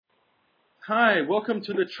Hi, welcome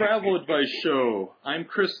to the Travel Advice Show. I'm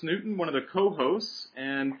Chris Newton, one of the co-hosts,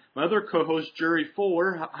 and my other co-host, Jerry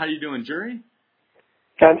Fuller. How you doing, Jerry?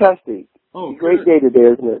 Fantastic. Oh, great good. day today,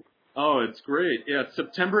 isn't it? Oh, it's great. Yeah, it's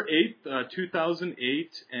September 8th, 2008,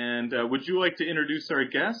 and would you like to introduce our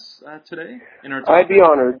guests today in our topic? I'd be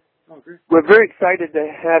honored. Oh, great. We're very excited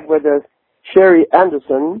to have with us Sherry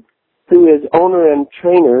Anderson, who is owner and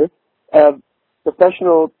trainer of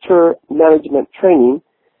Professional Tour Management Training.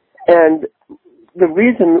 And the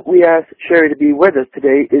reason we asked Sherry to be with us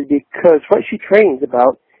today is because what she trains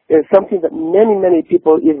about is something that many, many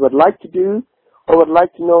people either would like to do or would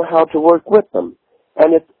like to know how to work with them.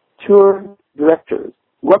 And it's tour directors.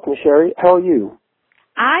 Welcome, Sherry. How are you?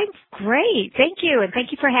 I'm great. Thank you. And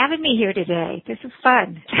thank you for having me here today. This is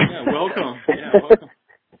fun. Yeah, welcome. Yeah, welcome.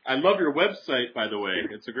 I love your website, by the way.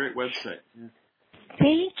 It's a great website. Yeah.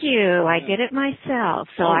 Thank you. I did it myself,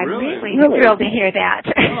 so I'm really? really thrilled to hear that.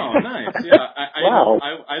 Oh, nice. Yeah, Wow.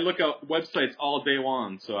 I look at websites all day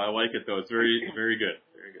long, so I like it, though. It's very, very good.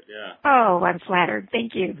 Very good, yeah. Oh, I'm flattered.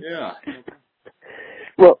 Thank you. Yeah.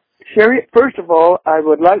 Well, Sherry, first of all, I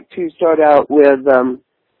would like to start out with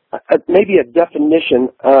maybe a definition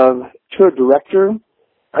of tour director.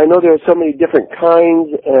 I know there are so many different kinds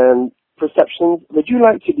and perceptions. Would you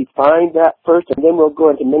like to define that first, and then we'll go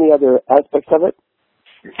into many other aspects of it?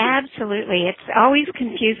 Absolutely. It's always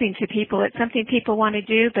confusing to people. It's something people want to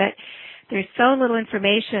do, but there's so little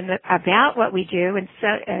information about what we do and so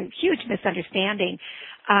a huge misunderstanding.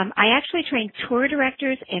 I actually train tour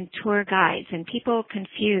directors and tour guides, and people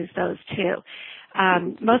confuse those two.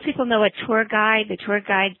 Most people know a tour guide. The tour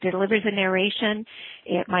guide delivers a narration.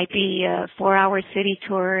 It might be a 4-hour city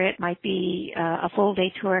tour. It might be a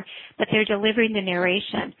full-day tour, but they're delivering the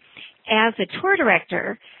narration. As a tour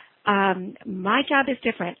director, my job is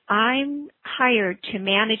different. I'm hired to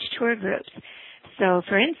manage tour groups. So,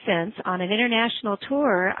 for instance, on an international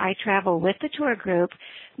tour, I travel with the tour group,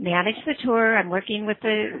 manage the tour. I'm working with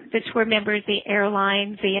the tour members, the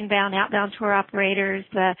airlines, the inbound, outbound tour operators,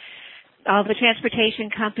 all the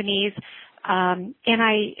transportation companies, and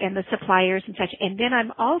the suppliers and such. And then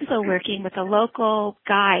I'm also working with a local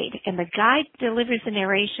guide, and the guide delivers the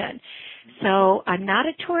narration. So I'm not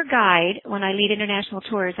a tour guide when I lead international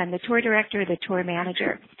tours. I'm the tour director, the tour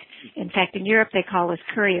manager. In fact, in Europe they call us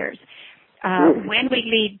couriers. When we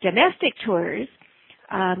lead domestic tours,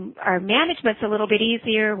 our management's a little bit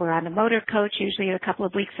easier. We're on a motor coach, usually a couple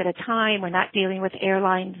of weeks at a time. We're not dealing with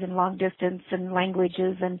airlines and long distance and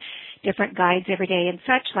languages and different guides every day and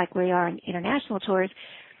such like we are on international tours.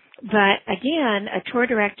 But again, a tour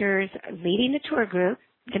director's leading the tour group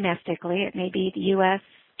domestically. It may be the U.S.,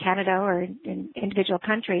 Canada, or in individual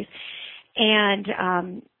countries. And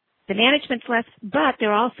the management's less, but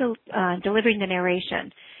they're also delivering the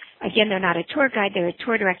narration. Again, they're not a tour guide, they're a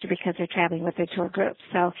tour director because they're traveling with their tour group.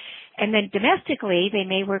 So, and then domestically, they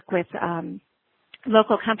may work with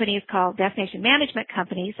local companies called destination management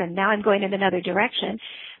companies, and now I'm going in another direction.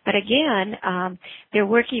 But again, they're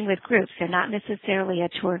working with groups. They're not necessarily a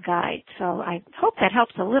tour guide. So I hope that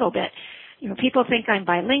helps a little bit. You know, people think I'm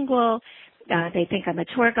bilingual. They think I'm a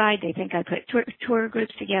tour guide. They think I put tour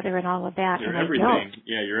groups together and all of that. You're and everything. I don't.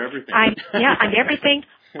 Yeah, you're everything. I'm everything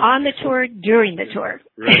on the tour, during the tour.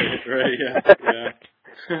 Right, yeah.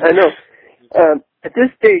 I know. At this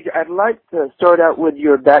stage, I'd like to start out with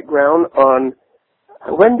your background on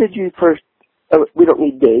when did you first, we don't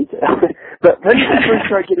need dates, but when did you first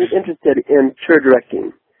start getting interested in tour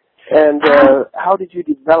directing? And how did you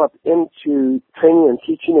develop into training and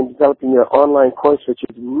teaching and developing your online course, which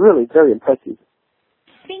is really very impressive?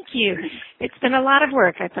 Thank you. It's been a lot of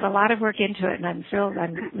work. I put a lot of work into it, and I'm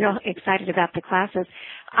real excited about the classes.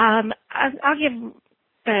 I'll give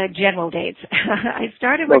general dates. I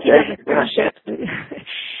started working on the cruise ships.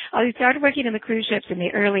 I started working on the cruise ships in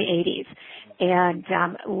the early 80s and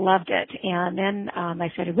loved it. And then I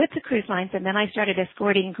started with the cruise lines, and then I started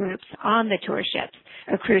escorting groups on the tour ships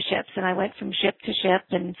or cruise ships. And I went from ship to ship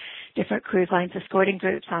and different cruise lines escorting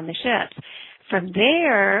groups on the ships. From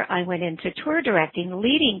there, I went into tour directing,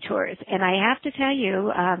 leading tours. And I have to tell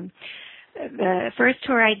you, the first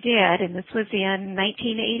tour I did, and this was in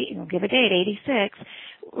 1980, we'll give a date, 86,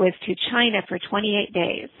 was to China for 28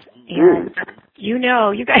 days. And you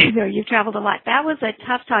guys know, you've traveled a lot. That was a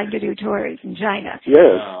tough time to do tours in China.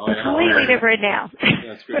 Yes. Completely different now.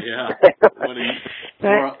 That's great, yeah.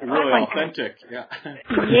 Really authentic, yeah.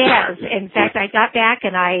 Yes. In fact, I got back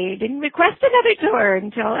and I didn't request another tour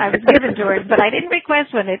until I was given tours, but I didn't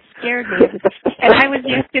request one. It scared me. And I was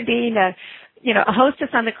used to being a hostess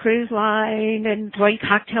on the cruise line and throwing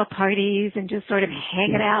cocktail parties and just sort of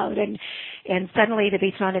hanging out. And suddenly to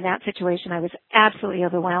be thrown in that situation, I was absolutely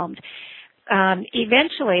overwhelmed.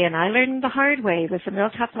 eventually, and I learned the hard way with some real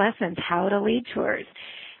tough lessons, how to lead tours.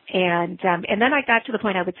 And then I got to the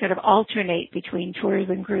point I would sort of alternate between tours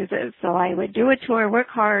and cruises. So I would do a tour, work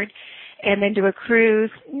hard, and then do a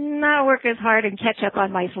cruise, not work as hard and catch up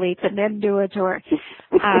on my sleep, and then do a tour.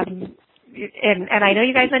 And I know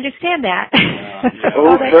you guys understand that.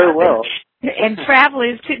 Oh, very well. And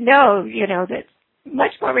travelers to know, that's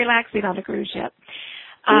much more relaxing on a cruise ship.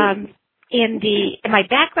 My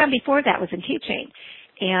background before that was in teaching.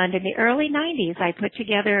 And in the early 90s, I put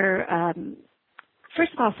together,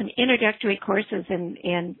 first of all, some introductory courses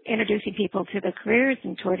in introducing people to the careers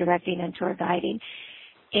in tour directing and tour guiding.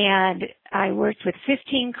 And I worked with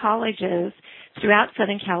 15 colleges throughout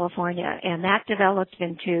Southern California, and that developed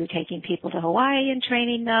into taking people to Hawaii and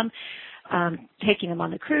training them, taking them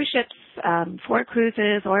on the cruise ships, for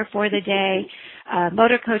cruises or for the day,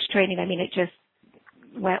 motor coach training. I mean, it just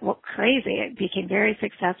went crazy. It became very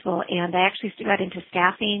successful, and I actually got into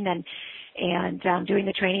staffing and doing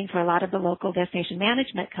the training for a lot of the local destination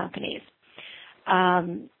management companies.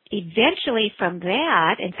 Eventually from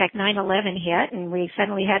that, in fact, 9/11 hit, and we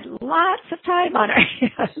suddenly had lots of time on our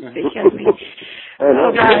hands because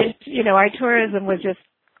our tourism was just,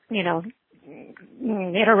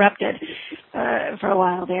 interrupted for a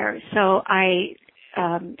while there. So I,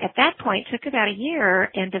 at that point, took about a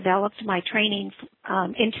year and developed my training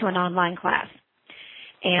into an online class.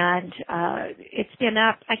 And it's been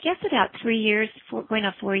up, I guess, about 3 years, going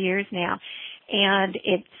on 4 years now. And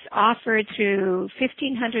it's offered through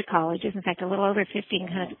 1,500 colleges, in fact, a little over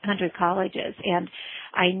 1,500 colleges. And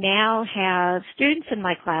I now have students in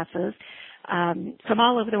my classes from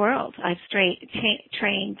all over the world. I've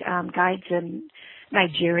trained guides in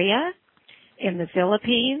Nigeria, in the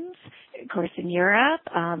Philippines, of course, in Europe.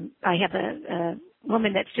 I have a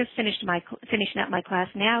woman that's just finishing up my class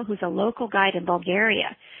now who's a local guide in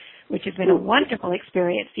Bulgaria, which has been a wonderful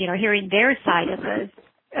experience, hearing their side of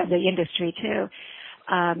the industry too.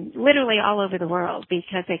 Literally all over the world,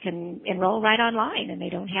 because they can enroll right online and they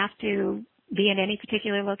don't have to be in any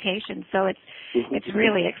particular location. So it's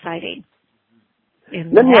really exciting.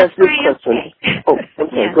 And let me ask this question. Oh,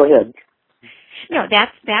 okay, yeah. Go ahead. No,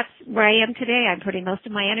 that's where I am today. I'm putting most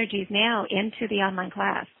of my energies now into the online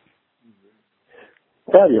class.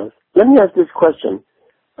 Fabulous. Let me ask this question.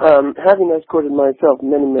 Having escorted myself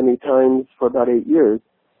many, many times for about 8 years,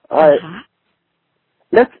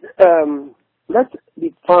 let's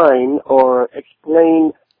define or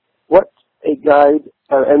explain what a guide,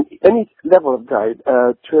 and any level of guide,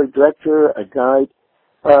 a tour director, a guide,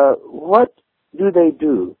 what do they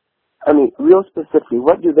do? I mean, real specifically,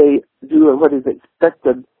 what do they do and what is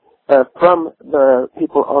expected from the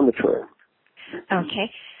people on the tour? Okay.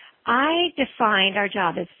 I defined our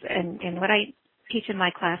job as, and what I teach in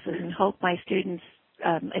my classes and hope my students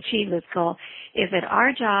achieve this goal, is that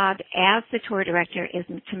our job as the tour director is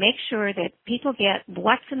to make sure that people get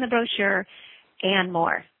what's in the brochure and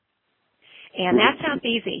more. And that sounds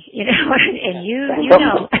easy, and you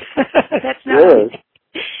know that's not easy.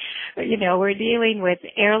 We're dealing with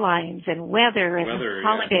airlines and weather and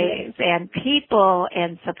holidays and people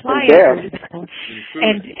and suppliers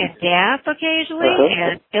and death occasionally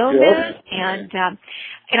and illness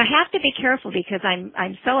and I have to be careful because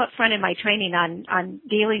I'm so upfront in my training on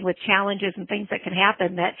dealing with challenges and things that can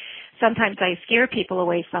happen that sometimes I scare people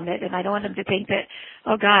away from it, and I don't want them to think that,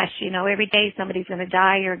 oh gosh, every day somebody's going to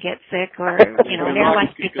die or get sick or an airline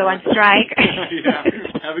could go on strike. Yeah,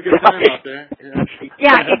 have a good time out there.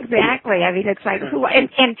 Yeah, exactly. I mean, it's like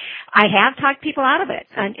and I have talked people out of it.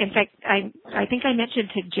 And in fact, I think I mentioned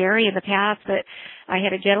to Jerry in the past that I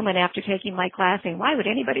had a gentleman after taking my class saying, why would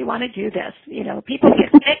anybody want to do this? People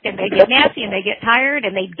get sick and they get nasty and they get tired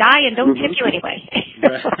and they die and don't tip you anyway.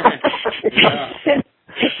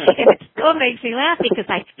 And it still makes me laugh because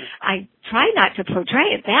I try not to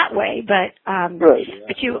portray it that way, but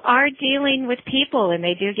you are dealing with people and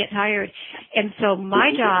they do get tired. And so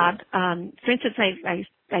my job, for instance,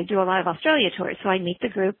 I do a lot of Australia tours, so I meet the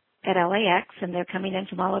group at LAX and they're coming in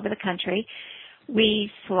from all over the country.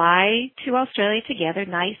 We fly to Australia together,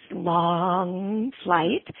 nice long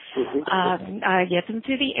flight. I get them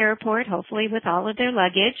to the airport, hopefully with all of their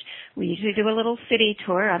luggage. We usually do a little city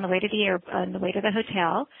tour on the way to the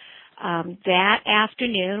hotel. That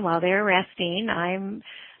afternoon, while they're resting, I'm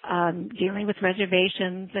dealing with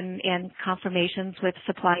reservations and confirmations with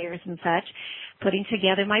suppliers and such, putting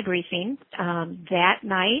together my briefing. That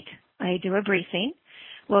night, I do a briefing.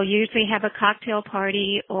 We'll usually have a cocktail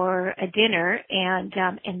party or a dinner, and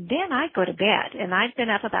then I go to bed. And I've been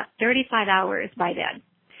up about 35 hours by then.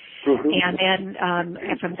 And then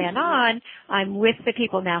from then on, I'm with the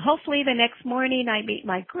people. Now, hopefully the next morning I meet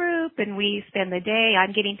my group and we spend the day.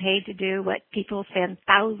 I'm getting paid to do what people spend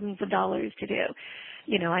thousands of dollars to do.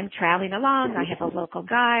 You know, I'm traveling along. I have a local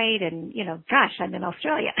guide, and gosh, I'm in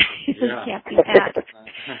Australia. Yeah. Can't beat that.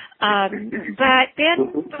 But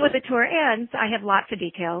then when the tour ends, I have lots of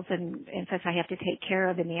details, and since I have to take care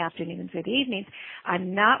of in the afternoons or the evenings,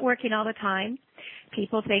 I'm not working all the time.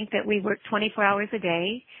 People think that we work 24 hours a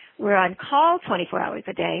day. We're on call 24 hours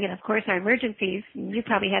a day, and of course our emergencies, and you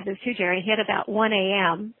probably had this too, Jerry, hit about 1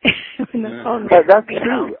 a.m. when the phone rings. That's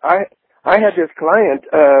true. I had this client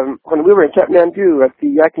when we were in Kathmandu at the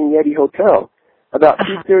Yak and Yeti Hotel. About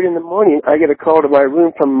 2:30 in the morning, I get a call to my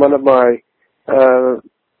room from one of my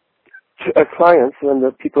clients and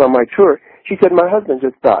the people on my tour. She said, "My husband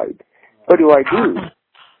just died. What do I do?"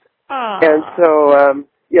 And so,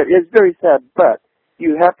 it's very sad, but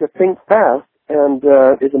you have to think fast, and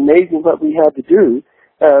it's amazing what we had to do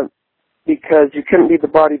because you couldn't leave the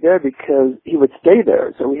body there because he would stay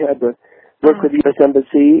there. So we had to work with the U.S.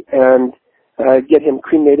 Embassy and get him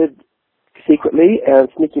cremated secretly and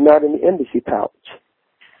sneak him out in the embassy pouch.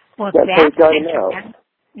 Well, that's how he got him out.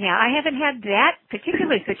 Yeah, I haven't had that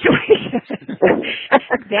particular situation.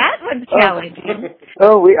 That one's challenging.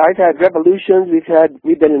 I've had revolutions.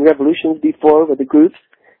 We've been in revolutions before with the groups,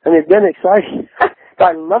 and it's been exciting.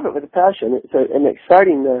 I love it with a passion. It's an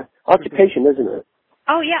exciting occupation, isn't it?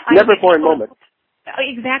 Oh yeah, never for a moment.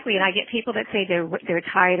 Exactly, and I get people that say they're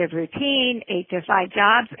tired of routine, 8 to 5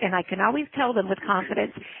 jobs, and I can always tell them with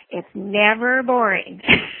confidence, it's never boring.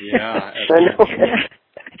 Yeah. I know.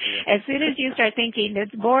 As soon as you start thinking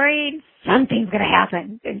it's boring, something's going to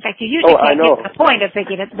happen. In fact, you usually can't get to the point of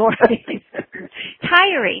thinking it's boring.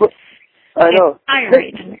 Tiring. I know. It's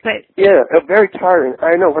tiring, but very tiring.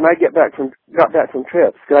 I know. When I got back from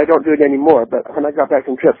trips, because I don't do it anymore, but when I got back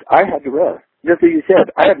from trips, I had to rest. Just as you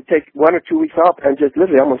said, I had to take 1 or 2 weeks off and just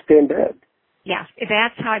literally almost stay in bed. Yeah,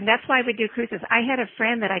 that's why we do cruises. I had a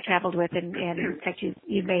friend that I traveled with, and in fact,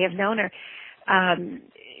 you may have known her.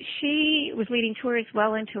 She was leading tours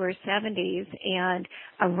well into her 70s and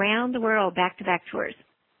around the world, back-to-back tours.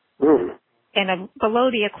 And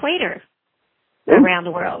below the equator around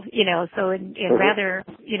the world, so in rather,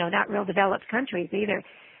 not real developed countries either.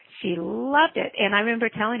 She loved it. And I remember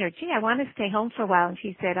telling her, gee, I want to stay home for a while. And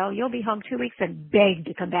she said, oh, you'll be home 2 weeks and beg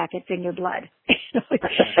to come back. It's in your blood. You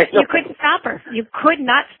couldn't stop her. You could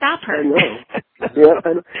not stop her. I know.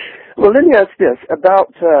 I know. Well, let me ask this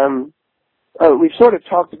about, we've sort of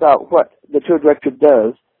talked about what the tour director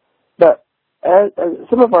does, but as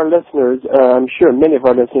some of our listeners, I'm sure many of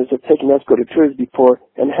our listeners have taken escort tours before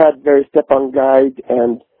and had various step-on guides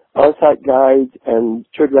and on-site guides and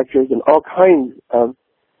tour directors and all kinds of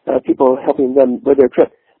people helping them with their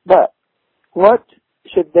trip. But what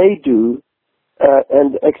should they do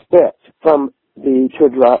and expect from the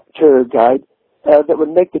tour guide that would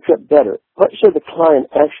make the trip better? What should the client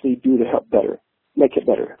actually do to help make it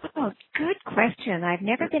better? Oh, good question. I've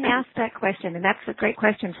never been asked that question, and that's a great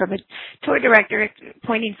question from a tour director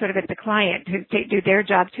pointing sort of at the client to do their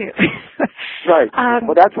job too. Right.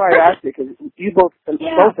 Well, that's why I asked it, because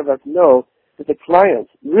both of us know that the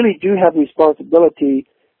clients really do have the responsibility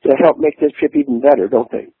to help make this trip even better, don't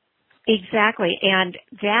they? Exactly. And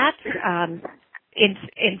that's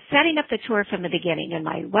in setting up the tour from the beginning, in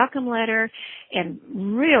my welcome letter and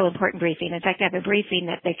real important briefing. In fact, I have a briefing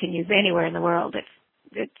that they can use anywhere in the world.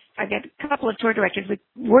 I got a couple of tour directors. We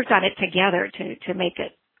worked on it together to make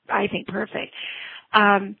it, I think, perfect.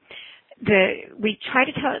 We try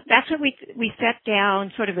to tell, that's what we set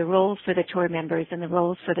down sort of the roles for the tour members and the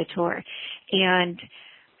roles for the tour. And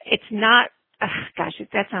it's not,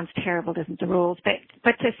 that sounds terrible, doesn't the rules?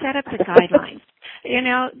 But to set up the guidelines,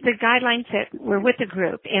 the guidelines that were with the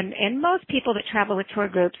group, and most people that travel with tour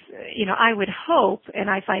groups, I would hope,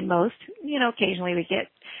 and I find most, occasionally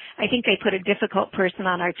I think they put a difficult person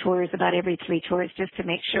on our tours about every 3 tours just to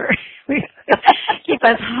make sure we keep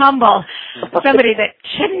us humble. Somebody that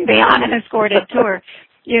shouldn't be on an escorted tour.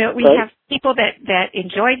 We have people that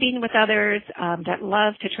enjoy being with others, that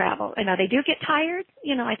love to travel. And now they do get tired.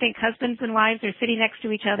 I think husbands and wives are sitting next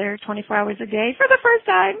to each other 24 hours a day for the first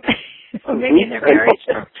time. So maybe in their marriage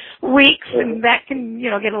for weeks, and that can,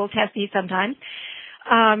 get a little testy sometimes.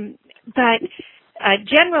 But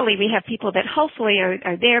generally we have people that hopefully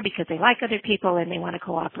are there because they like other people and they want to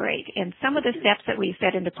cooperate. And some of the steps that we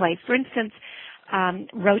set into place, for instance,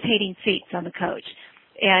 rotating seats on the coach.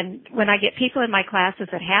 And when I get people in my classes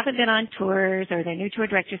that haven't been on tours or they're new tour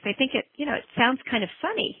directors, they think it sounds kind of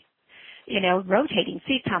funny, rotating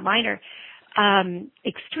seats, how minor.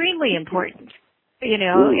 Extremely important.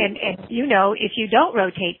 and if you don't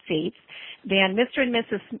rotate seats, then Mr. and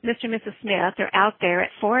Mrs. Smith are out there at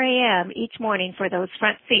 4 a.m. each morning for those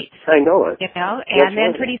front seats. I know it. And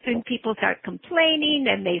then pretty soon people start complaining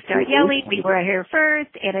and they start yelling, we were here first,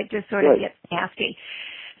 and it just sort of gets nasty.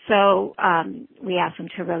 So we ask them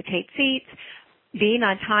to rotate seats. Being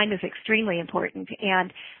on time is extremely important,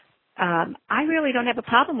 and I really don't have a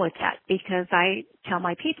problem with that, because I tell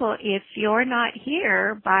my people, if you're not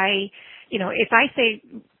here by, if I say,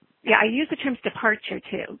 I use the terms departure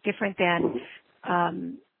too, different than,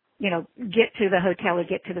 get to the hotel or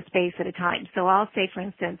get to the space at a time. So I'll say, for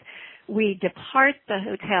instance, we depart the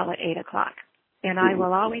hotel at 8 o'clock, and I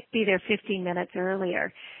will always be there 15 minutes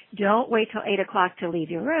earlier. Don't wait till 8 o'clock to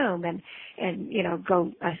leave your room and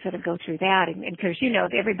go through that. And because,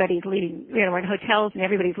 everybody's leaving, we're in hotels and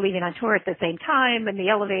everybody's leaving on tour at the same time, and the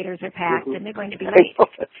elevators are packed and they're going to be late.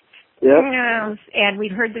 And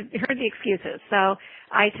we've heard the excuses. So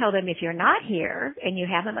I tell them, if you're not here and you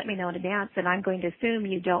haven't let me know in advance, then I'm going to assume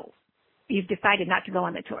you've decided not to go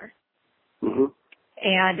on the tour.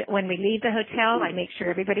 And when we leave the hotel, I make sure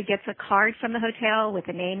everybody gets a card from the hotel with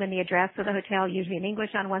the name and the address of the hotel, usually in English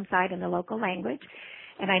on one side and the local language.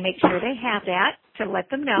 And I make sure they have that to let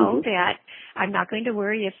them know that I'm not going to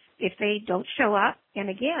worry if they don't show up. And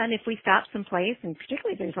again, if we stop someplace, and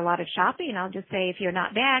particularly if there's a lot of shopping, I'll just say, if you're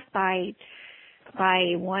not back by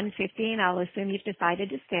 1:15, I'll assume you've decided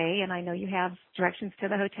to stay, and I know you have directions to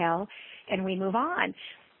the hotel, and we move on.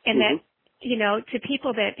 And that, to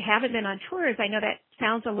people that haven't been on tours, I know that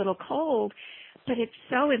sounds a little cold, but it's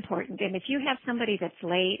so important. And if you have somebody that's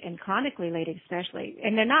late, and chronically late especially,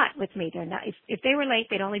 and they're not with me, they're not. If they were late,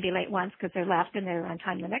 they'd only be late once because they're left and they're on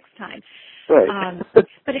time the next time. Right.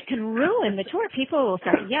 But it can ruin the tour. People will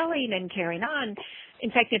start yelling and carrying on. In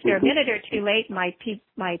fact, if they're a minute or two late,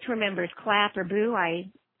 my tour members clap or boo.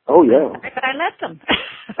 But I let them.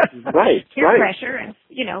 Right. Peer pressure, and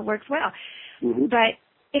works well. But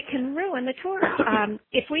it can ruin the tour.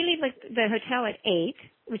 If we leave the hotel at 8,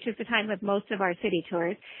 which is the time of most of our city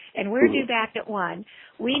tours, and we're due back at 1,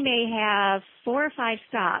 we may have 4 or 5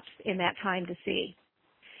 stops in that time to see.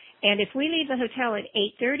 And if we leave the hotel at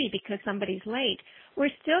 8:30 because somebody's late,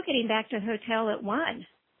 we're still getting back to the hotel at 1,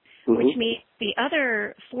 which means the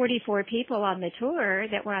other 44 people on the tour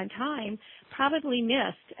that were on time probably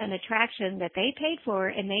missed an attraction that they paid for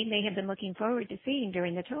and they may have been looking forward to seeing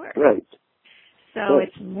during the tour. Right. So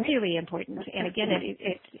it's really important. And again,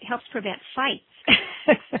 it helps prevent fights.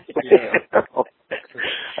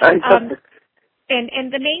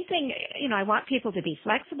 And the main thing, I want people to be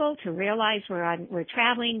flexible, to realize we're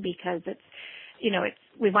traveling because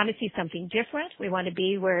we want to see something different. We want to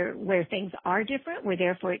be where things are different. We're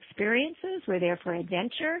there for experiences. We're there for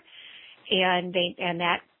adventure. And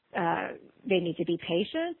they need to be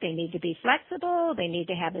patient. They need to be flexible. They need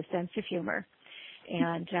to have a sense of humor.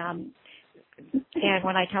 And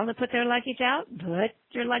when I tell them to put their luggage out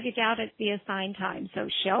at the assigned time. So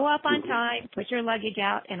show up on time, put your luggage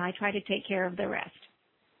out, and I try to take care of the rest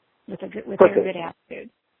with a good attitude.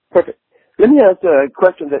 Perfect. Let me ask a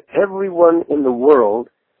question that everyone in the world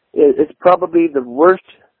is probably the worst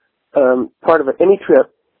part of any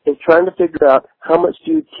trip is trying to figure out how much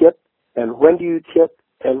do you tip and when do you tip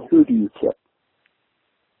and who do you tip?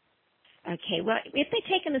 Okay, well, if they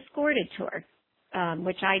take an escorted tour,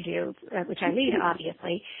 which I do, which I lead,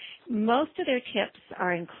 obviously, most of their tips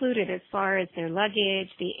are included as far as their luggage,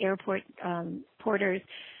 the airport porters,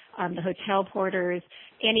 the hotel porters,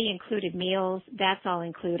 any included meals, that's all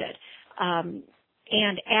included.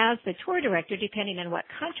 And as the tour director, depending on what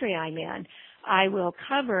country I'm in, I will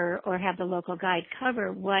cover or have the local guide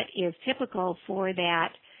cover what is typical for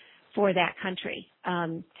that country.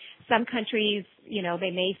 Some countries,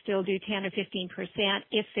 they may still do 10 or 15%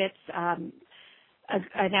 if it's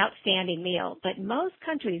an outstanding meal, but most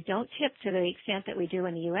countries don't tip to the extent that we do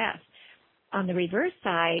in the U.S. On the reverse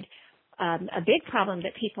side, a big problem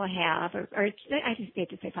that people have, or I just hate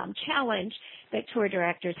to say problem, challenge that tour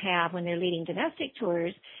directors have when they're leading domestic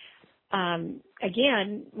tours,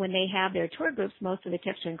 again, when they have their tour groups, most of the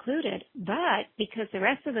tips are included, but because the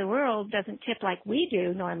rest of the world doesn't tip like we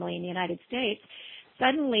do normally in the United States,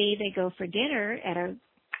 suddenly they go for dinner at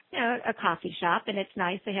a coffee shop, and it's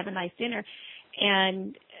nice, they have a nice dinner,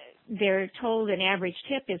 and they're told an average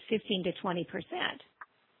tip is 15 to 20%.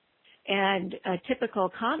 And a typical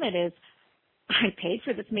comment is, I paid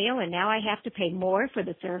for this meal and now I have to pay more for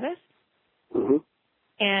the service.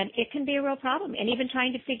 And it can be a real problem. And even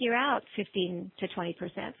trying to figure out 15 to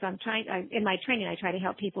 20%. So in my training, I try to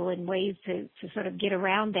help people in ways to sort of get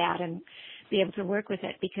around that and be able to work with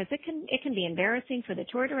it, because it can be embarrassing for the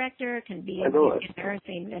tour director. It can be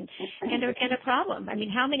embarrassing and a problem. I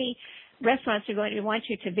mean, how many restaurants are going to want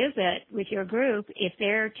you to visit with your group if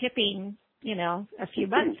they're tipping, a few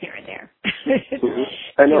bucks here and there?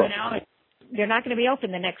 I know. They're not going to be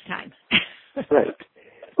open the next time. Right.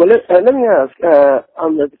 Well, let me ask,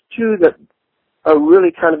 on the two that are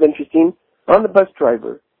really kind of interesting, on the bus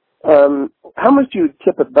driver, how much do you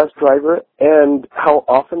tip a bus driver, and how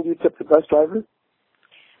often do you tip the bus driver?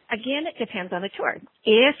 Again, it depends on the tour.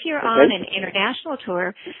 If you're on an international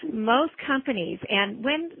tour, most companies, and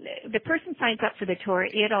when the person signs up for the tour,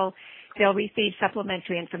 they'll receive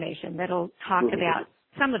supplementary information that'll talk about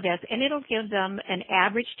some of this, and it'll give them an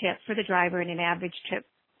average tip for the driver and an average tip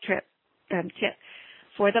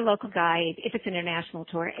for the local guide if it's an international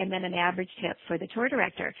tour, and then an average tip for the tour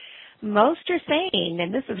director. Most are saying,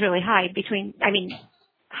 and this is really high,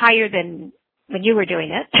 higher than when you were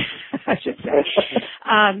doing it, I should say.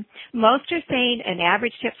 Most are saying an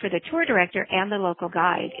average tip for the tour director and the local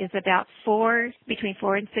guide is about between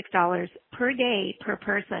 $4 and $6 per day per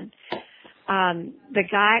person.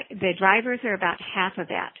 The drivers are about half of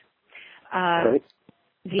that.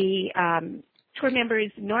 The tour members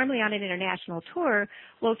normally on an international tour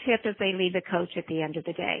will tip as they leave the coach at the end of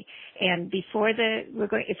the day. And if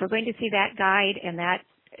we're going to see that guide and that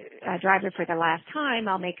driver for the last time,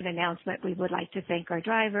 I'll make an announcement. We would like to thank our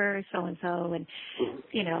driver, so and so, and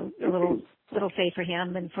a little say for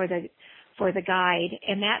him and for the guide.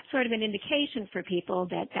 And that's sort of an indication for people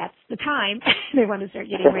that that's the time they want to start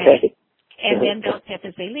getting ready. And then they'll tip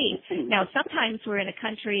as they leave. Now, sometimes we're in a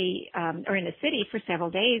country or in a city for several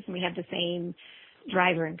days, and we have the same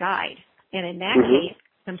driver and guide. And in that case,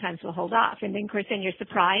 sometimes we'll hold off. And then, of course, then you're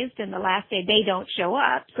surprised, and the last day they don't show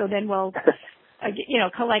up. So then we'll,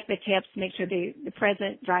 collect the tips, make sure the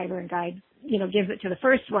present driver and guide, gives it to the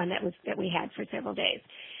first one that we had for several days.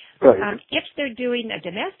 Right. If they're doing a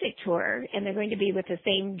domestic tour and they're going to be with the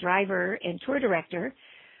same driver and tour director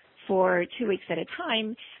for 2 weeks at a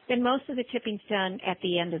time, then most of the tipping's done at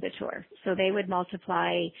the end of the tour. So they would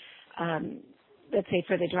multiply, let's say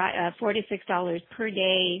for the $4 to $6 per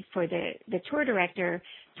day for the tour director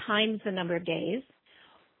times the number of days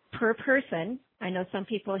per person. I know some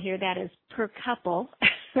people hear that as per couple.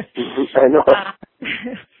 I know.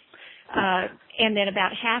 And then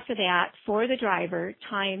about half of that for the driver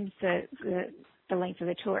times the length of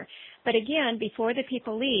the tour. But again, before the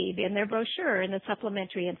people leave, in their brochure and the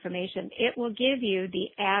supplementary information, it will give you the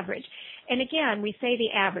average. And again, we say the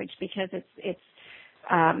average because it's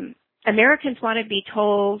Americans want to be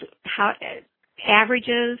told how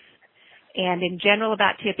averages and in general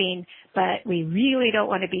about tipping, but we really don't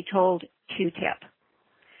want to be told to tip.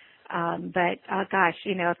 But gosh,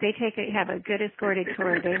 if they have a good escorted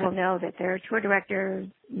tour, they will know that their tour director,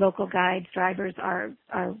 local guides, drivers are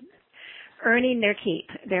earning their keep.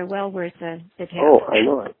 They're well worth the tip. Oh, I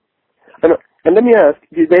know it. And let me ask,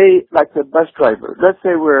 do they, like the bus driver, let's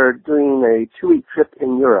say we're doing a 2-week trip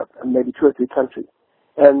in Europe, maybe 2 or 3 countries,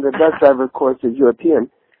 and the bus driver, of course, is European.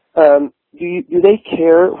 Do they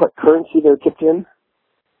care what currency they're tipped in?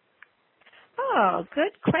 Oh,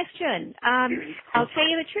 good question. I'll tell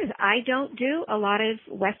you the truth. I don't do a lot of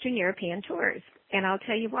Western European tours, and I'll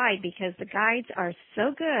tell you why, because the guides are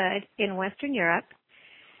so good in Western Europe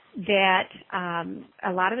that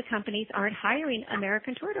a lot of the companies aren't hiring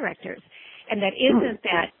American tour directors. And that isn't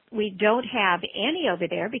that we don't have any over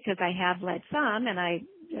there, because I have led some and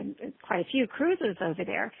quite a few cruises over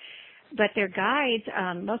there. But their guides,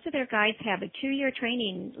 most of their guides have a 2-year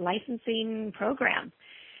training licensing program.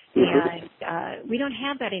 And we don't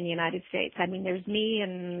have that in the United States. I mean, there's me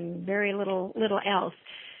and very little else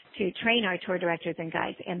to train our tour directors and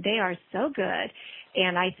guides, and they are so good.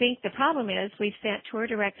 And I think the problem is we've sent tour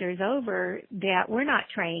directors over that were not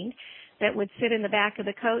trained, that would sit in the back of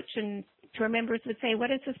the coach, and tour members would say,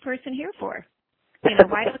 what is this person here for?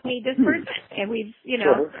 Why don't we need this person? And we've,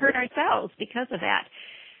 hurt ourselves because of that.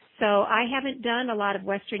 So I haven't done a lot of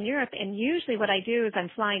Western Europe, and usually what I do is I'm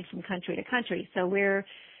flying from country to country, so we're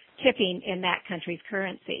tipping in that country's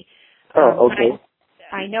currency. Oh, okay.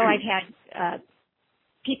 I know I've had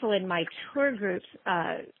people in my tour groups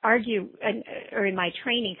argue, or in my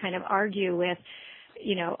training kind of argue with,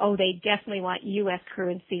 they definitely want U.S.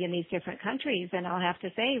 currency in these different countries. And I'll have to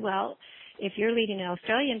say, well, if you're leading an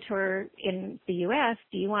Australian tour in the U.S.,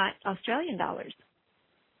 do you want Australian dollars?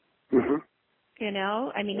 Mm-hmm.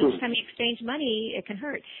 Each time you exchange money, it can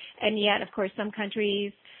hurt. And yet, of course, some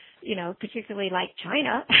countries, particularly like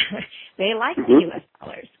China, they like the U.S.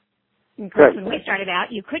 dollars. Of course, when we started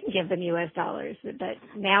out, you couldn't give them U.S. dollars, but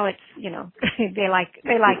now it's, they like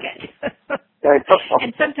it. I know.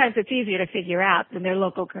 And sometimes it's easier to figure out than their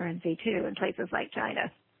local currency, too, in places like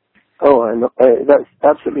China. Oh, I know. That's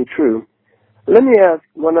absolutely true. Let me ask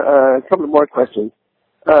a couple of more questions.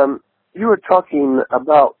 You were talking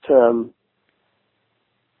about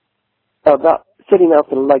setting out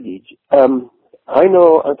the luggage. I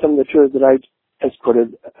know on some of the tours that I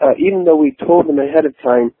escorted, even though we told them ahead of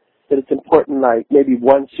time that it's important, like maybe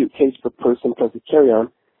one suitcase per person plus a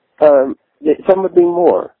carry-on, some would bring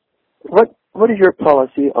more. What is your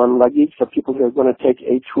policy on luggage for people who are going to take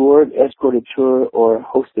a tour, an escorted tour, or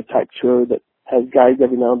host a type tour that has guides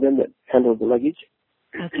every now and then that handle the luggage?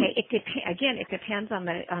 Okay, it depends on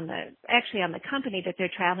the company that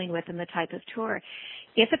they're traveling with and the type of tour.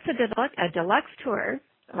 If it's a deluxe tour,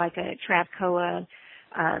 like a Travcoa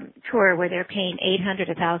tour where they're paying $800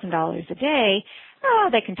 to $1,000 a day,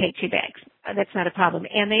 they can take 2 bags. That's not a problem.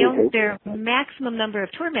 And their maximum number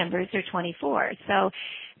of tour members are 24. So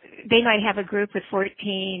they might have a group with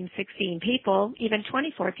 14, 16 people, even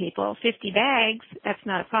 24 people, 50 bags. That's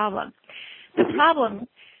not a problem. The problem,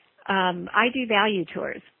 I do value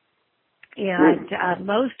tours. And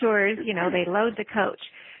most tours, they load the coach.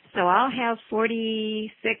 So I'll have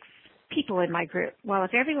 46 people in my group. Well,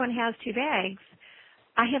 if everyone has 2 bags,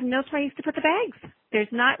 I have no place to put the bags.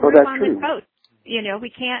 There's not room on the coach.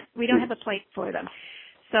 We don't have a place for them.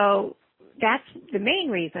 So that's the main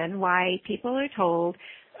reason why people are told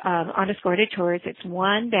on escorted tours it's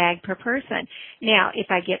 1 bag per person. Now, if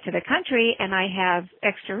I get to the country and I have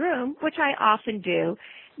extra room, which I often do,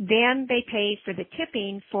 then they pay for the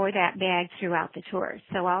tipping for that bag throughout the tour.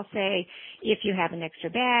 So I'll say if you have an extra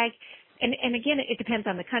bag, and again, it depends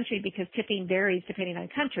on the country because tipping varies depending on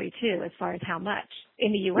country too, as far as how much.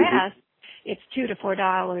 In the U.S., it's $2 to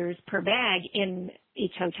 $4 per bag in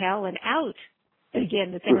each hotel and out.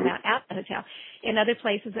 Again, the same amount out the hotel. In other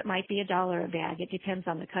places, it might be $1 a bag. It depends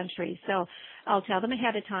on the country. So I'll tell them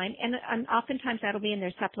ahead of time, and oftentimes that'll be in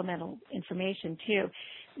their supplemental information too,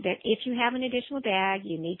 that if you have an additional bag,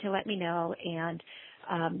 you need to let me know, and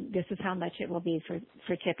this is how much it will be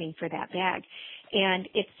for tipping for that bag. And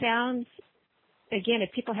it sounds, again,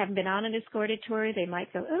 if people haven't been on an escorted tour, they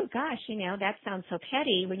might go, oh gosh, that sounds so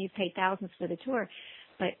petty when you've paid thousands for the tour.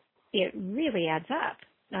 But it really adds up.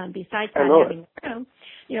 Besides not having room,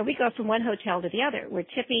 we go from one hotel to the other. We're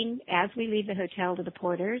tipping as we leave the hotel to the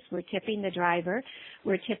porters. We're tipping the driver.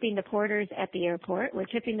 We're tipping the porters at the airport. We're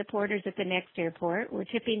tipping the porters at the next airport. We're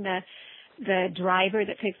tipping the driver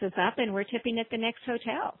that picks us up, and we're tipping at the next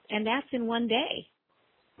hotel. And that's in one day.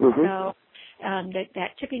 So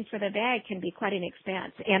that tipping for the bag can be quite an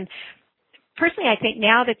expense. And personally, I think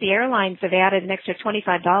now that the airlines have added an extra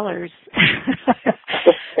 $25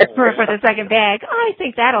 for the second bag, I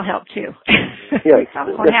think that'll help too. Yes.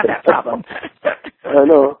 We won't have that problem. I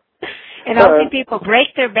know. And I'll see people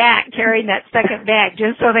break their back carrying that second bag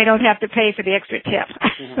just so they don't have to pay for the extra tip.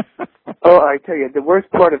 I tell you, the worst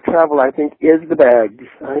part of travel, I think, is the bags.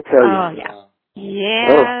 I tell you. Oh, yeah.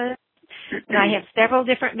 Yeah. And I have several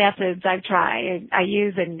different methods I've tried, I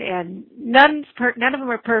use, and none of them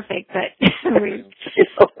are perfect, but we're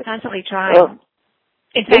constantly trying.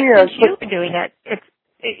 In fact, since you've been doing it,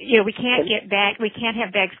 we can't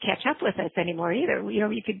have bags catch up with us anymore either.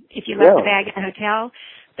 If you left the bag at the hotel,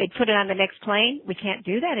 they'd put it on the next plane. We can't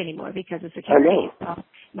do that anymore because of security. So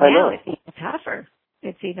now it's even tougher.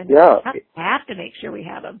 It's even tougher. We have to make sure we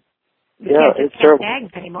have them. We can't just have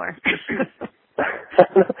bags anymore.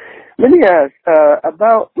 Let me ask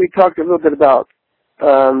we talked a little bit about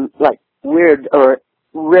like weird or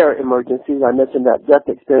rare emergencies. I mentioned that death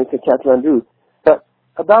experience in Kathmandu, but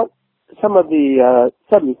about some of the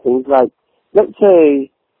sudden things, like let's say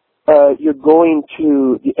you're going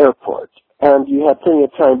to the airport and you have plenty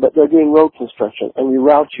of time, but they're doing road construction and you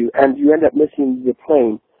route you and you end up missing the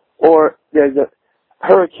plane, or there's a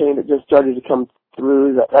hurricane that just started to come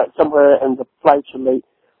through that somewhere and the flights are late,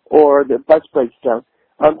 or the bus breaks down.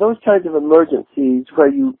 Those kinds of emergencies where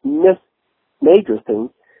you miss major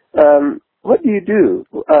things, what do you do?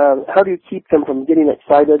 How do you keep them from getting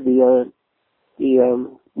excited, the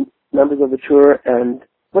members of the tour, and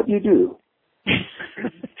what do you do?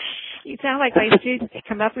 You sound like my students. They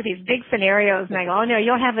come up with these big scenarios, and I go, oh, no,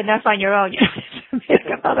 you'll have enough on your own. You have to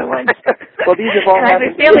make up other ones. Well, these have all and I have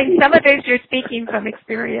a feeling some of those you're speaking from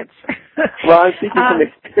experience. Well, I'm speaking from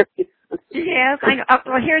experience. Yes, I know.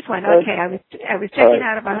 Well, here's one. Okay, I was checking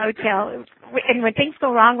out of a hotel, and when things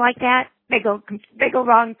go wrong like that, they go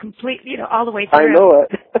wrong completely, all the way through. I know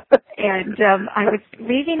it. And I was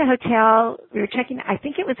leaving the hotel. We were checking. I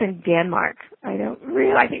think it was in Denmark.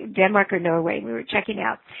 I think Denmark or Norway. We were checking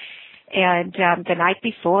out, And the night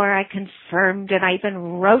before I confirmed, and I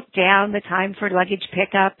even wrote down the time for luggage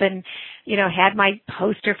pickup and, had my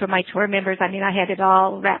poster for my tour members. I mean, I had it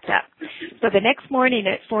all wrapped up. So the next morning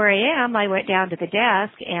at 4 a.m., I went down to the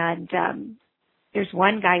desk, and there's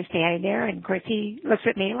one guy standing there, and of course he looks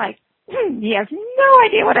at me like, he has no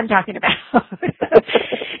idea what I'm talking about.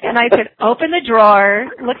 And I said, open the drawer,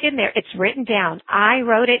 look in there. It's written down. I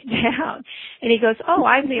wrote it down. And he goes, oh,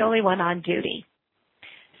 I'm the only one on duty.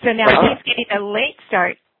 So now he's getting a late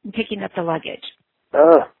start in picking up the luggage,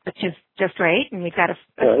 which is just right, and we've got a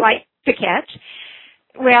flight to catch.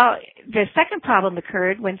 Well, the second problem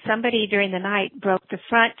occurred when somebody during the night broke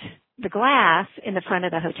the glass in the front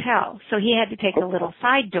of the hotel. So he had to take a little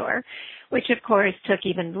side door, which of course took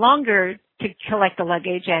even longer to collect the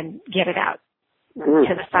luggage and get it out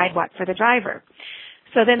to the sidewalk for the driver.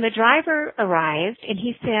 So then the driver arrived and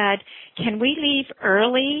he said, can we leave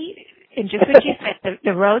early? And just what you said,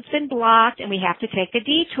 the road's been blocked and we have to take a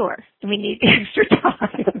detour and we need extra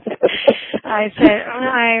time. I said,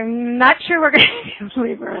 I'm not sure we're going to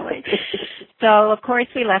leave early. So of course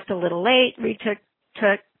we left a little late. We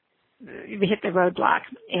we hit the roadblock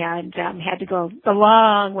and had to go the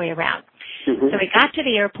long way around. So we got to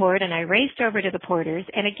the airport and I raced over to the porters,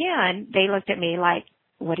 and again they looked at me like,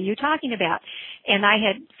 what are you talking about? And I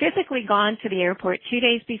had physically gone to the airport 2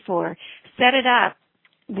 days before, set it up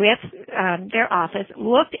with their office,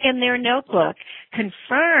 looked in their notebook,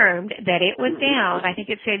 confirmed that it was down. I think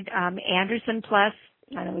it said Anderson plus,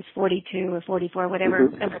 I don't know, it was 42 or 44, whatever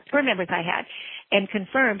tour members I had, and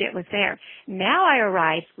confirmed it was there. Now I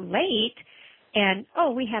arrived late, and,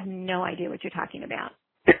 we have no idea what you're talking about.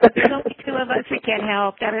 There's only two of us, we can't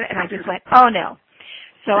help. And I just went, oh, no.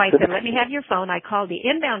 So I said, let me have your phone. I called the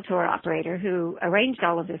inbound tour operator who arranged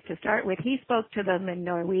all of this to start with. He spoke to them in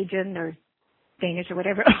Norwegian or Danish or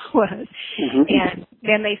whatever it was, and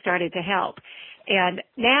then they started to help. And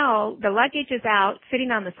now the luggage is out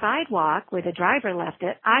sitting on the sidewalk where the driver left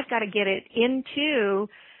it. I've got to get it into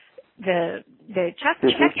the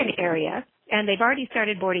check-in area, and they've already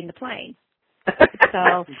started boarding the plane.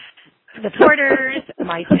 So the porters, and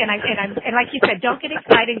like you said, don't get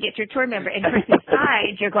excited and get your tour member. And from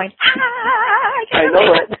inside, you're going, I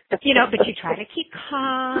know it. But you try to keep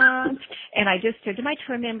calm. And I just stood to my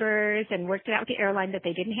tour members and worked it out with the airline that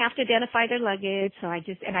they didn't have to identify their luggage. So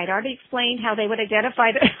and I'd already explained how they would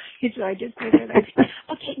identify their luggage. So I just stood there like,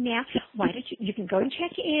 okay, now, why don't you can go and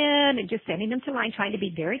check in, and just sending them to line, trying to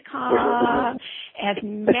be very calm. As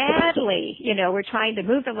madly, we're trying to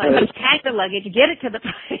move the luggage, tag the luggage, get it to the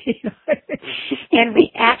plane. And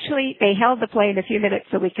they held the plane a few minutes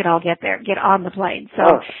so we could all get on the plane.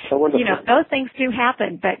 So those things do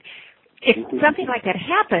happen. But if something like that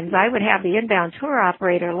happens, I would have the inbound tour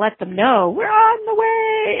operator let them know we're on the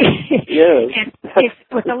way. Yes. And if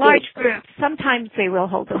with a large group, sometimes they will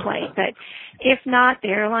hold the plane. But if not, the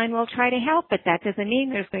airline will try to help. But that doesn't mean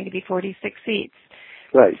there's going to be 46 seats.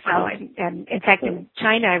 Right. So, and in fact, in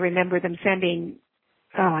China, I remember them sending.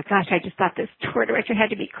 Oh my gosh, I just thought this tour director had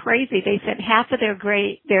to be crazy. They sent half of their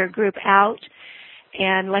group out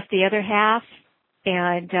and left the other half,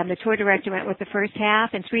 and the tour director went with the first half,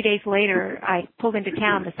 and 3 days later I pulled into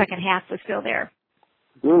town, the second half was still there.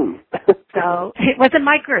 So it wasn't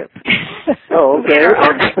my group. Oh, okay. We had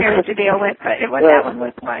our own nightmares to deal with, but that one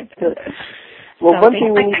was mine. Well, one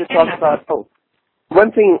thing we need to talk about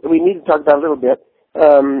a little bit,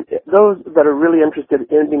 those that are really interested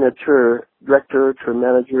in being a tour director, tour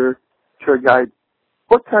manager, tour guide,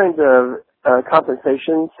 what kind of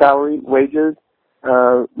compensation, salary, wages,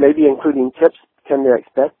 maybe including tips, can they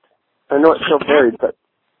expect? I know it's so varied, but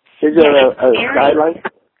is there a guideline?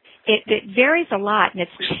 It varies a lot, and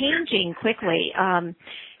it's changing quickly.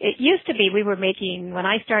 It used to be we were making, when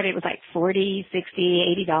I started, it was like $40,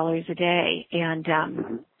 $60, $80 a day, and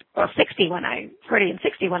 40 and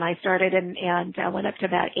 60 when I started, and went up to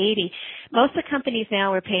about 80. Most of the companies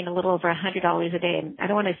now are paying a little over $100 a day, and I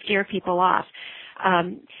don't want to scare people off.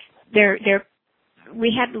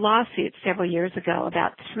 We had lawsuits several years ago,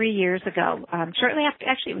 about 3 years ago, shortly after,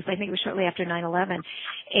 actually I think it was shortly after 9/11,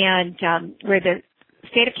 and where the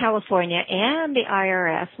state of California and the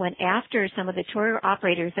IRS went after some of the tour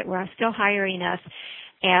operators that were still hiring us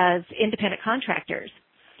as independent contractors.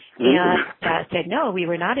 And said, no, we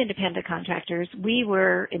were not independent contractors. We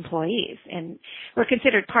were employees. And we're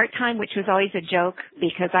considered part-time, which was always a joke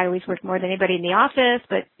because I always worked more than anybody in the office,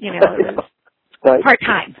 but, it was right.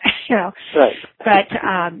 part-time, Right. But,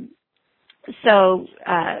 so,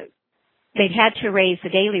 they've had to raise the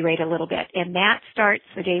daily rate a little bit, and that starts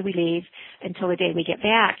the day we leave until the day we get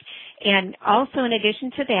back. And also in addition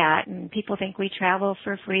to that, and people think we travel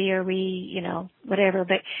for free or we, whatever,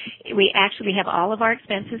 but we actually have all of our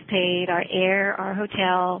expenses paid, our air, our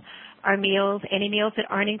hotel, our meals, any meals that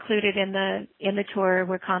aren't included in the tour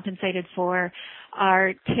we're compensated for,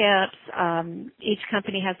 our tips, each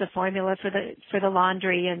company has a formula for the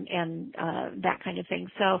laundry and that kind of thing.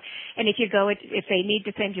 So, and if they need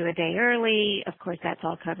to send you a day early, of course that's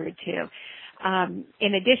all covered too.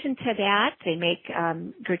 In addition to that, they make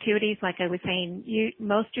gratuities, like I was saying.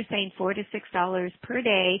 Most are saying $4 to $6 per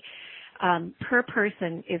day per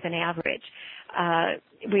person is an average.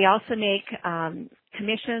 We also make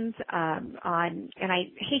commissions on, and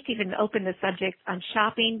I hate to even open the subject on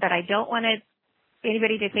shopping, but I don't want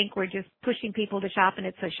anybody to think we're just pushing people to shop and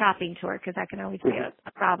it's a shopping tour, because that can always be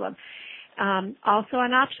a problem. Also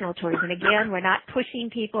on optional tours, and again, we're not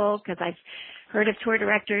pushing people, because I've heard of tour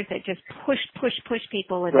directors that just push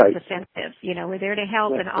people, and it's offensive. We're there to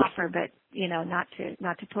help and offer, but not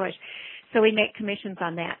to push. So we make commissions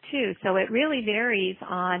on that too. So it really varies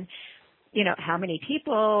on, how many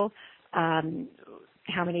people,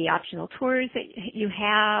 how many optional tours that you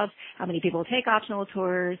have, how many people take optional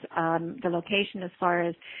tours, the location as far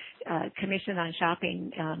as commission on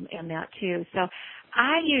shopping, and that too. So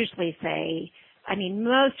I usually say,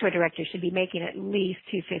 most tour directors should be making at least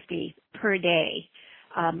 $250 per day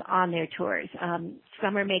on their tours.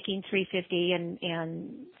 Some are making $350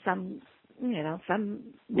 and some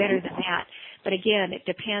better than that. But again, it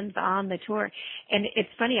depends on the tour. And it's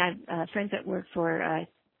funny, I have friends that work for a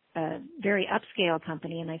very upscale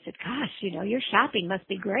company, and I said, gosh, your shopping must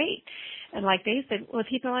be great. And like they said, well,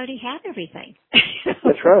 people already have everything.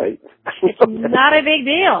 That's right. It's not a big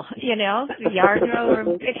deal,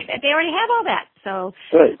 Yardrobe, they already have all that. So,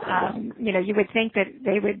 you would think that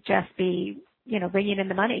they would just be, bringing in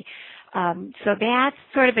the money. So that's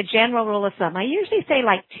sort of a general rule of thumb. I usually say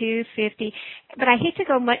like $250, but I hate to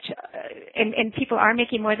go much, and people are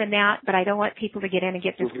making more than that, but I don't want people to get in and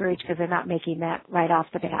get discouraged because they're not making that right off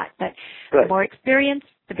the bat. But the more experience,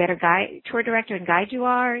 the better tour director and guide you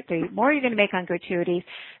are, the more you're going to make on gratuities,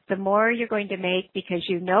 the more you're going to make, because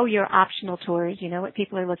your optional tours, what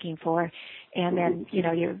people are looking for, and then,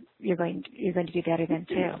 you're going to do better then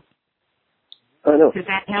too. I know. Does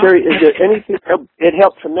that help? Sherry, is there anything, it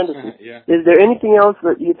helped tremendously. Yeah. Is there anything else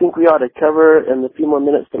that you think we ought to cover in the few more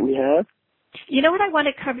minutes that we have? You know what I want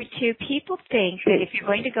to cover too? People think that if you're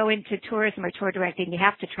going to go into tourism or tour directing, you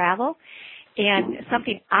have to travel. And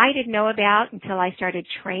something I didn't know about until I started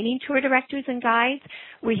training tour directors and guides,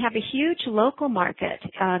 we have a huge local market.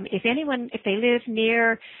 If they live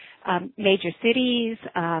near major cities,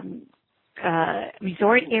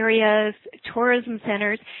 resort areas, tourism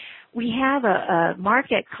centers, we have a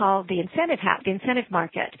market called the incentive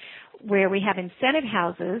market, where we have incentive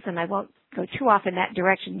houses, and I won't go too off in that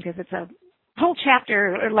direction because it's a whole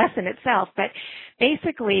chapter or lesson itself, but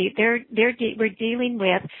basically we're dealing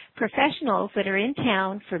with professionals that are in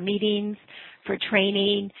town for meetings, for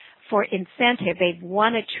training, for incentive. They've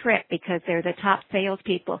won a trip because they're the top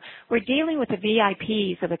salespeople. We're dealing with the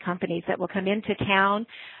VIPs of the companies that will come into town.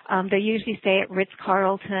 They usually stay at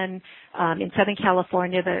Ritz-Carlton in Southern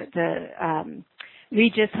California, the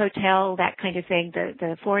Regis Hotel, that kind of thing,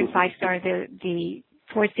 the 4 and 5 star, the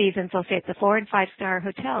Four Seasons, they'll say it's the 4 and 5 star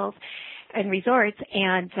hotels and resorts,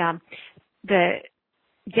 and the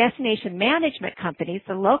destination management companies,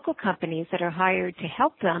 the local companies that are hired to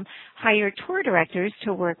help them, hire tour directors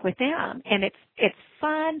to work with them. And it's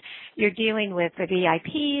fun. You're dealing with the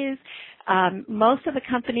VIPs. Most of the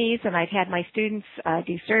companies, and I've had my students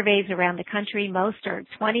do surveys around the country, most are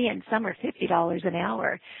 $20 and some are $50 an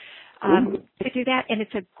hour to do that. And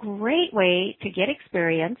it's a great way to get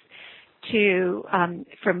experience.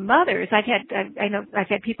 For mothers, I've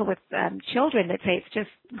had people with children that say it's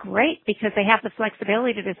just great because they have the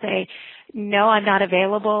flexibility to say, no, I'm not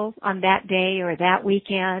available on that day or that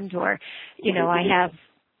weekend, or, I have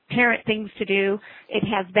parent things to do. It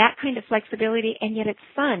has that kind of flexibility, and yet it's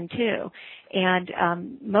fun too. And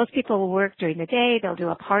most people will work during the day. They'll do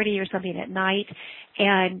a party or something at night,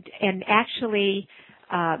 and actually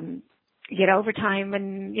get overtime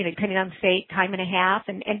and, depending on the state, time and a half,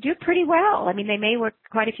 and do pretty well. I mean, they may work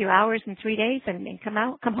quite a few hours in 3 days and come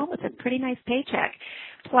home with a pretty nice paycheck.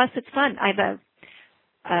 Plus, it's fun. I have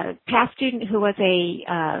a past student who was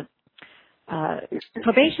a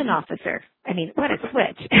probation officer. I mean, what a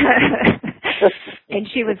switch. And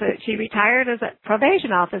she retired as a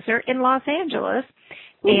probation officer in Los Angeles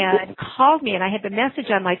and called me, and I had the message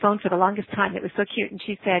on my phone for the longest time. It was so cute. And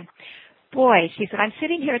she said, I'm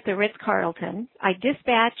sitting here at the Ritz-Carlton. I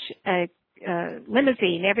dispatch a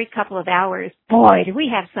limousine every couple of hours. Boy, do we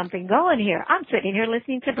have something going here. I'm sitting here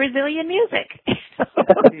listening to Brazilian music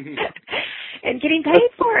and getting paid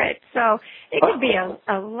for it. So it can be a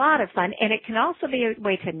lot of fun. And it can also be a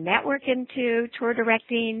way to network into tour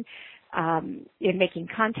directing, in making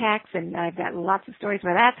contacts. And I've got lots of stories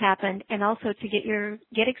where that's happened, and also to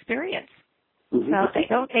get experience. Mm-hmm.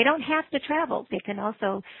 So they don't have to travel. They can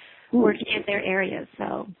also work in their areas.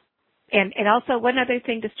 So, and also one other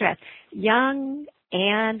thing to stress, young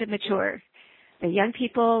and mature. The young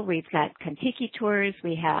people, we've got Contiki tours,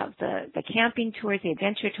 we have the camping tours, the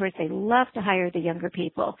adventure tours. They love to hire the younger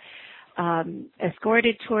people.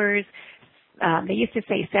 Escorted tours, they used to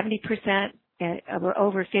say 70%.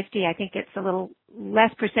 Over 50, I think it's a little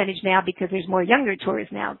less percentage now because there's more younger tours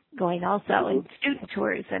now going also, and student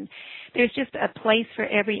tours, and there's just a place for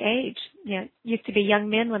every age. You know, it used to be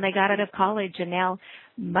young men when they got out of college, and now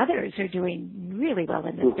mothers are doing really well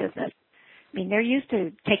in this business. I mean, they're used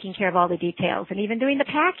to taking care of all the details and even doing the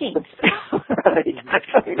packing.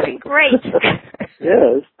 They're doing great.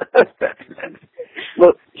 Yes.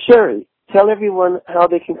 Well, Sherry, tell everyone how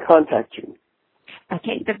they can contact you.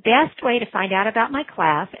 Okay, the best way to find out about my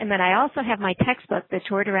class, and then I also have my textbook, the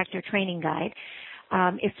Tour Director Training Guide,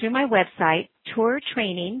 is through my website,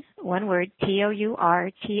 tourtraining, one word,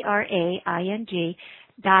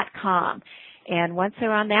 TOURTRAING.com. And once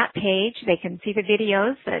they're on that page, they can see the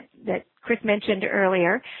videos that Chris mentioned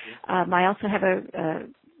earlier. I also have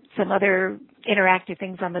some other interactive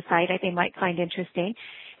things on the site I think they might find interesting.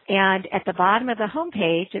 And at the bottom of the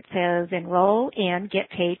homepage, it says Enroll in Get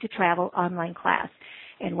Paid to Travel online class.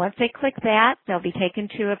 And once they click that, they'll be taken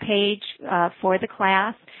to a page for the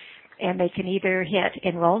class, and they can either hit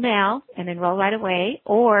Enroll Now and enroll right away,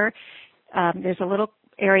 or there's a little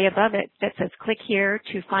area above it that says click here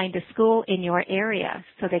to find a school in your area.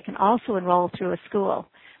 So they can also enroll through a school,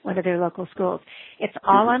 one of their local schools. It's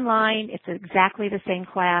all online. It's exactly the same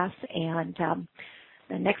class, and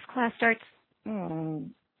the next class starts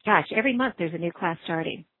every month there's a new class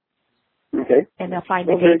starting. Okay. And they'll find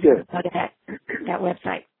the date and go to that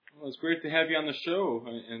website. Well, it's great to have you on the show,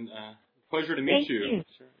 and pleasure to meet you. Thank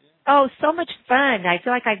you. Oh, so much fun. I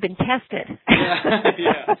feel like I've been tested.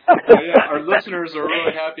 Yeah. Our listeners are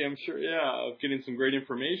really happy, I'm sure, of getting some great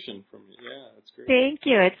information from you. Yeah, that's great. Thank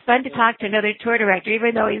you. It's fun to talk to another tour director,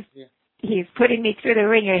 even though he's putting me through the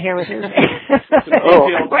ringer here with his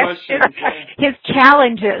questions. His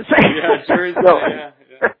challenges.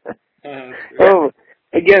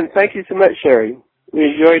 Again, thank you so much, Sherry. We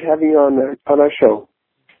enjoyed having you on our show.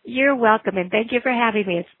 You're welcome, and thank you for having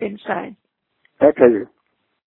me. It's been fun. My pleasure.